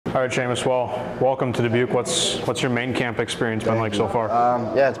All right, Seamus. Well, welcome to Dubuque. What's your main camp experience been like so far?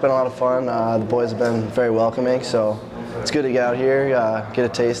 Yeah, it's been a lot of fun. The boys have been very welcoming, so it's good to get out here, get a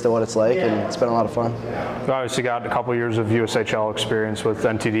taste of what it's like, and it's been a lot of fun. You obviously got a couple years of USHL experience with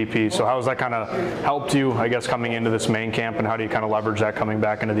NTDP, so how has that kind of helped you, I guess, coming into this main camp, and how do you kind of leverage that coming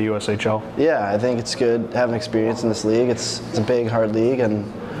back into the USHL? Yeah, I think it's good having experience in this league. It's a big, hard league, and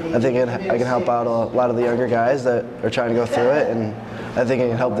I think I can help out a lot of the younger guys that are trying to go through it, and I think it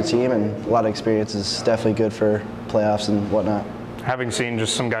can help the team, and a lot of experience is definitely good for playoffs and whatnot. Having seen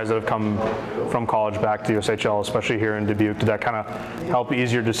just some guys that have come from college back to USHL, especially here in Dubuque, did that kind of help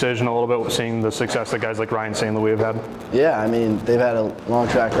ease your decision a little bit with seeing the success that guys like Ryan St. Louis have had? Yeah, I mean, they've had a long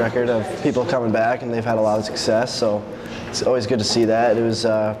track record of people coming back, and they've had a lot of success, so it's always good to see that. It was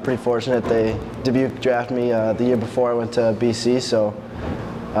pretty fortunate Dubuque drafted me the year before I went to BC, so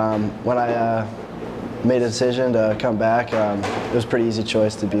when I made a decision to come back, it was a pretty easy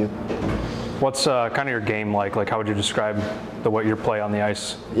choice, Dubuque. What's kind of your game like? Like, how would you describe your play on the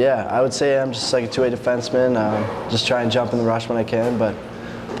ice? Yeah, I would say I'm just like a two-way defenseman. Just try and jump in the rush when I can, but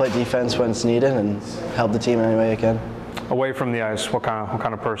play defense when it's needed and help the team in any way I can. Away from the ice, what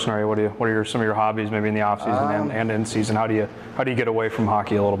kind of person are you? What are some of your hobbies, maybe in the off season and in season? How do you get away from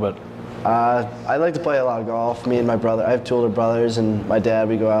hockey a little bit? I like to play a lot of golf. Me and my brother, I have two older brothers, and my dad,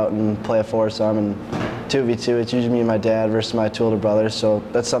 we go out and play a foursome, and 2v2, it's usually me and my dad versus my two older brothers, so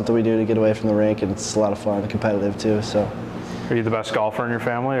that's something we do to get away from the rink, and it's a lot of fun, competitive too. So. Are you the best golfer in your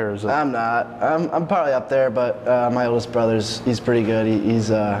family, or is it? I'm not. I'm probably up there, but my oldest brother's, he's pretty good.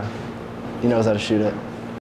 He knows how to shoot it.